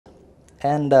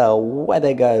And away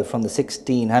they go from the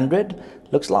 1600.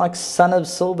 Looks like Son of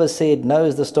Silver said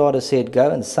knows the starter said go,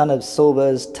 and Son of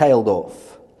Silver's tailed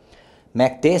off.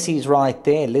 Macdessie's right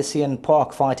there. Lycian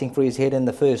Park fighting for his head in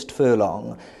the first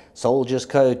furlong. Soldier's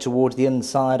Code towards the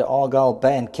inside. Argyle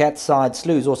Bay and Catside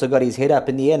Slew's also got his head up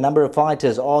in the air. Number of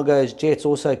fighters. Argo's Jets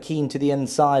also keen to the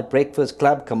inside. Breakfast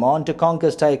Club. Command to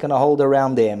Conquer's taken a hold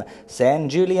around them. San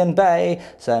Julian Bay.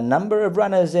 So a number of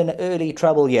runners in early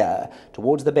trouble here.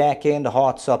 Towards the back end,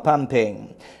 hearts are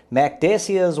pumping.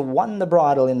 Macdessie has won the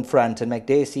bridle in front, and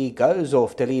Macdessie goes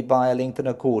off to lead by a length and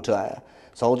a quarter.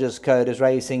 Soldier's Code is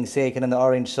racing second in the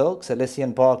orange silks.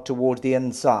 Elysian Park towards the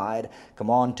inside.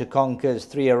 Command to Conquer's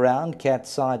 3 around.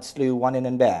 Catside Slew 1 in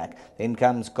and back. Then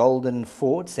comes Golden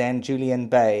Fort, San Julian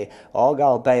Bay,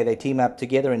 Argyle Bay. They team up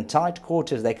together in tight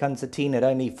quarters. They concertine at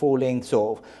only 4 lengths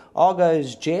off.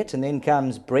 Argo's Jet, and then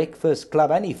comes Breakfast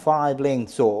Club, only 5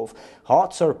 lengths off.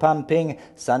 Hearts are pumping.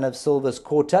 Son of Silver's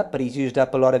caught up, but he's used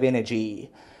up a lot of energy.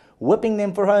 Whipping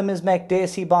them for home is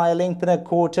Macdessie by a length and a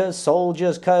quarter.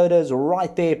 Soldier's Code is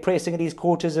right there, pressing at his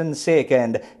quarters in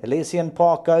second. Elysian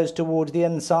Park goes towards the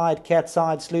inside.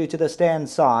 Catside Slew to the stand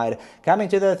side. Coming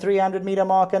to the 300-metre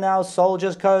marker now.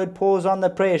 Soldier's Code pours on the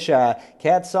pressure.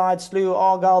 Catside Slew,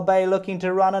 Argyle Bay looking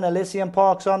to run, and Elysian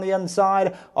Park's on the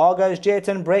inside. Argo's Jet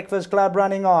and Breakfast Club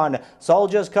running on.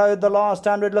 Soldier's Code the last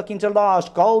 100 looking to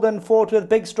last. Golden Fort with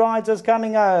big strides is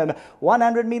coming home.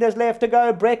 100 metres left to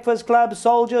go. Breakfast Club,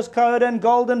 Soldier's Code and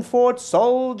Golden Fort.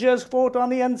 Soldier's Fort on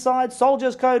the inside.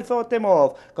 Soldier's Code fought them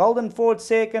off. Golden Fort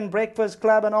second. Breakfast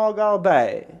Club and Argyle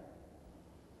Bay.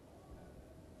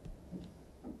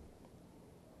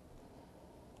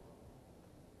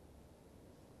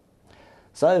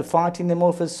 So fighting them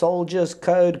off is Soldier's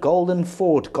Code, Golden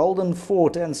Fort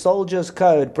and Soldier's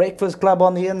Code. Breakfast Club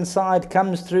on the inside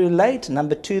comes through late.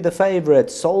 Number 2 the favourite.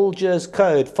 Soldier's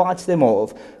Code fights them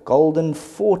off. Golden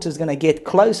Fort is going to get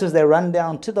close as they run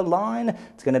down to the line.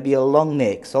 It's going to be a long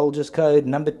neck. Soldier's Code,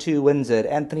 number 2 wins it.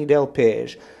 Anthony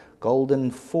Delpech.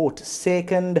 Golden Fort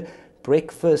second.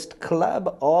 Breakfast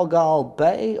Club, Argyle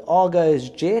Bay, Argo's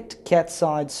Jet,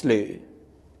 Catside Slew.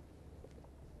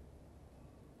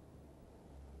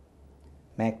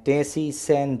 Macdessie,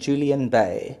 San Julian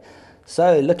Bay.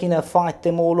 So looking to fight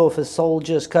them all off as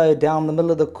Soldier's Code down the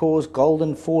middle of the course.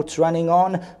 Golden Fort's running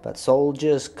on, but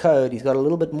Soldier's Code, he's got a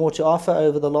little bit more to offer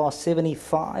over the last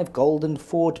 75. Golden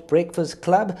Fort, Breakfast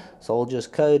Club, Soldier's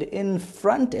Code in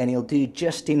front, and he'll do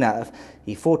just enough.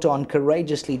 He fought on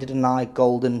courageously to deny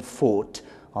Golden Fort.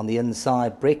 On the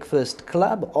inside, Breakfast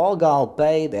Club, Argyle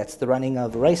Bay. That's the running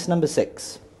of race number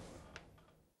 6.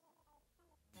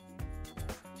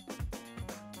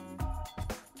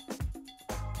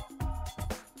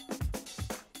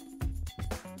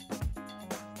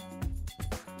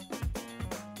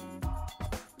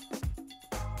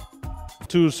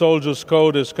 Two Soldier's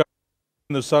Code is coming,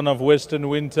 the son of Western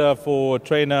Winter for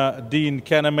trainer Dean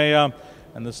Kannemeyer,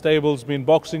 and the stable's been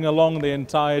boxing along the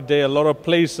entire day. A lot of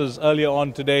places earlier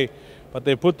on today, but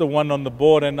they put the one on the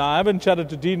board. And I haven't chatted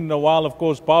to Dean in a while. Of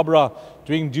course, Barbara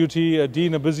doing duty.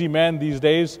 Dean, a busy man these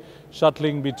days,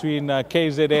 shuttling between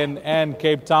KZN and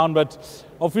Cape Town. But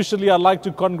officially, I'd like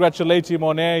to congratulate him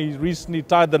on air. He recently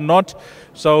tied the knot.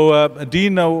 So,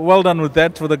 Dean, well done with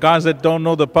that. For the guys that don't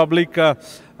know, the public,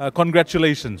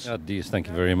 congratulations. Oh, geez, thank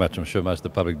you very much. I'm sure most of the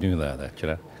public knew that, you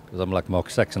know, because I'm like Mark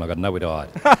Saxon. I've got nowhere to hide.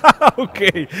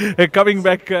 Okay, coming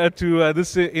back to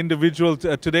this individual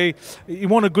today, you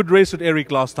won a good race with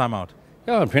Eric last time out.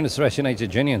 Yeah, apprentice race, you know, he's a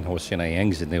genuine horse, you know, he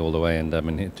hangs in there all the way, and I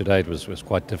mean, today it was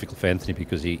quite difficult for Anthony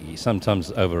because he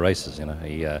sometimes over races, you know.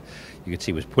 You could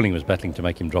see he was pulling, he was battling to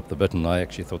make him drop the bit, and I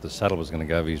actually thought the saddle was going to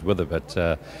go over his wither,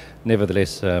 but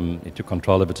nevertheless, he took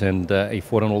control of it, and he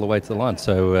fought on all the way to the line.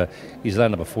 So he's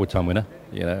landed up a 4-time winner,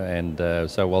 you know, and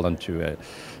so well done to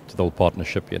the whole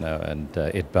partnership, you know, and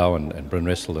Ed Bow and Bryn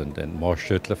Russell and Marsh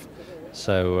Shirtliff.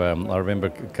 So I remember a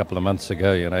couple of months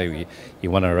ago, you know, he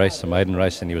won a race, a maiden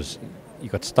race, and he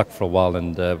got stuck for a while,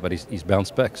 and but he's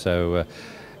bounced back. So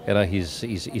you know, he's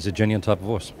a genuine type of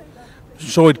horse.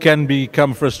 So it can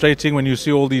become frustrating when you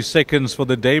see all these seconds for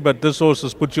the day, but this horse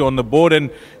has put you on the board,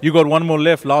 and you got one more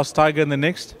left, Last Tiger, and the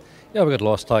next. Yeah, we got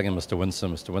Last Tiger and Mr.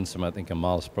 Winsome. Mr. Winsome, I think a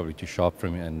mile is probably too sharp for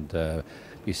him, and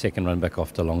his second run back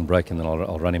after a long break, and then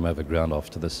I'll run him over ground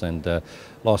after this. And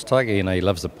Last Tiger, you know, he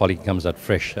loves the poly, he comes out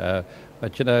fresh.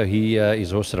 But you know, his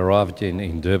horse that arrived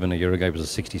in Durban a year ago was a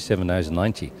 67, now he's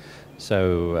 90.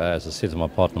 So, as I said to my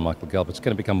partner Michael Gelb, it's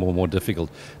going to become more and more difficult.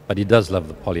 But he does love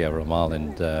the poly over a mile,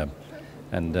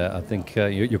 and I think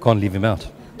you can't leave him out.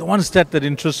 The one stat that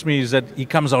interests me is that he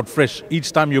comes out fresh.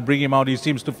 Each time you bring him out, he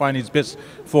seems to find his best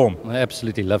form. He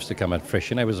absolutely loves to come out fresh.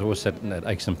 You know, he was a horse at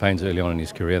aches and pains early on in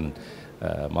his career, and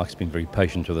Mike's been very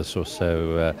patient with us,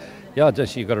 so yeah,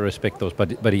 just you've got to respect those.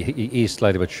 But he is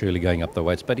slowly but surely going up the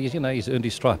weights. But he's earned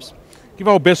his stripes. Give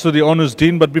our best to the honours,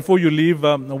 Dean, but before you leave,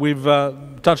 we've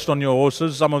touched on your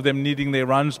horses, some of them needing their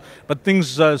runs, but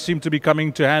things seem to be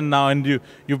coming to hand now, and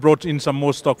you've brought in some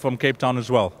more stock from Cape Town as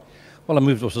well. Well, I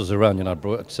moved horses around. I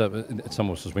brought some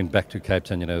horses went back to Cape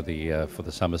Town, for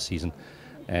the summer season,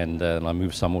 and I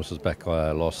moved some horses back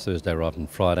last Thursday rather than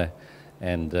Friday.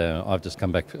 And I've just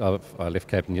come back. I left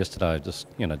Cape Town yesterday,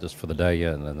 just for the day,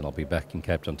 and then I'll be back in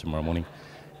Cape Town tomorrow morning.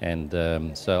 And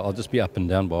so I'll just be up and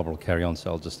down. Barbara will carry on,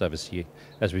 so I'll just oversee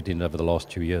as we did over the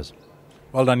last 2 years.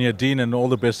 Well done here, Dean, and all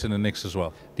the best in the next as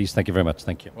well. Dees, thank you very much.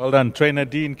 Thank you. Well done, trainer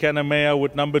Dean Kannemeyer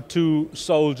with number 2,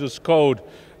 Soldier's Code.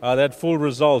 That full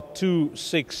result, 2,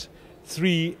 6,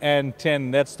 3 and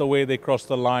 10. That's the way they crossed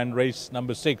the line, race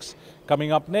number 6.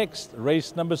 Coming up next,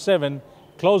 race number 7,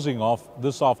 closing off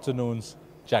this afternoon's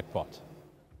jackpot.